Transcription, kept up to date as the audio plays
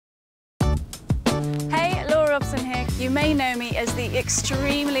You may know me as the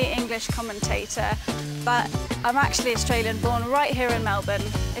extremely English commentator, but I'm actually Australian, born right here in Melbourne.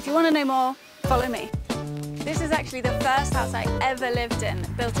 If you want to know more, follow me. This is actually the first house I ever lived in,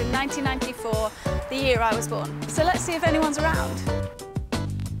 built in 1994, the year I was born. So let's see if anyone's around.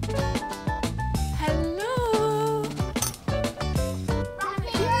 Hello!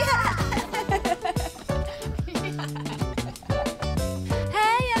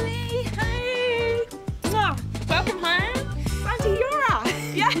 Hey, Ellie! Hey! Oh, welcome home. Auntie Yora!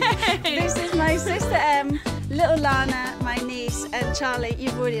 Yay! This is my sister Em, little Lana, my niece, and Charlie.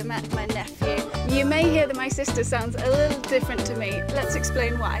 You've already met my nephew. You may hear that my sister sounds a little different to me. Let's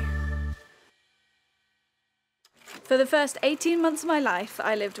explain why. For the first 18 months of my life,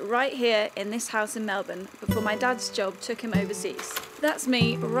 I lived right here in this house in Melbourne before my dad's job took him overseas. That's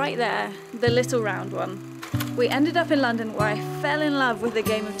me right there, the little round one. We ended up in London where I fell in love with the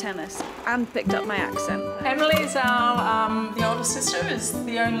game of tennis and picked up my accent. Emily's our, the older sister, is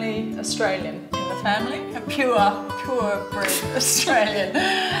the only Australian in the family, a pure bred Australian.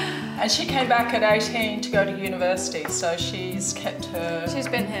 And she came back at 18 to go to university, so she's kept her... She's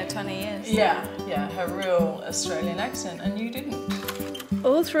been here 20 years. Yeah, her real Australian accent, and you didn't.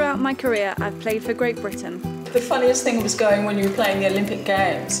 All throughout my career, I've played for Great Britain. The funniest thing was going when you were playing the Olympic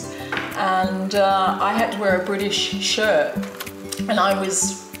Games, and I had to wear a British shirt, and I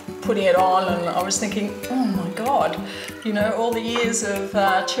was putting it on, and I was thinking, oh my God, you know, all the years of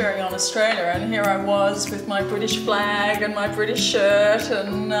cheering on Australia, and here I was with my British flag and my British shirt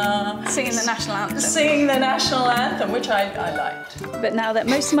and... singing the national anthem. Singing the national anthem, which I liked. But now that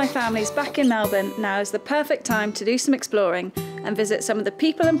most of my family's back in Melbourne, now is the perfect time to do some exploring and visit some of the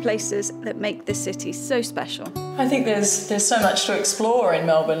people and places that make this city so special. I think there's so much to explore in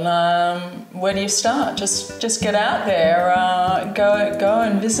Melbourne. Where do you start? Just get out there, go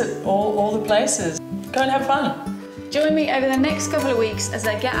and visit all the places. Go and have fun. Join me over the next couple of weeks as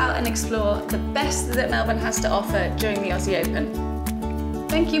I get out and explore the best that Melbourne has to offer during the Aussie Open.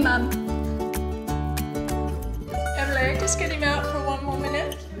 Thank you, Mum. Emily, just get him out for one more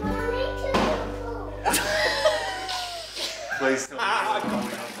minute. Please tell me.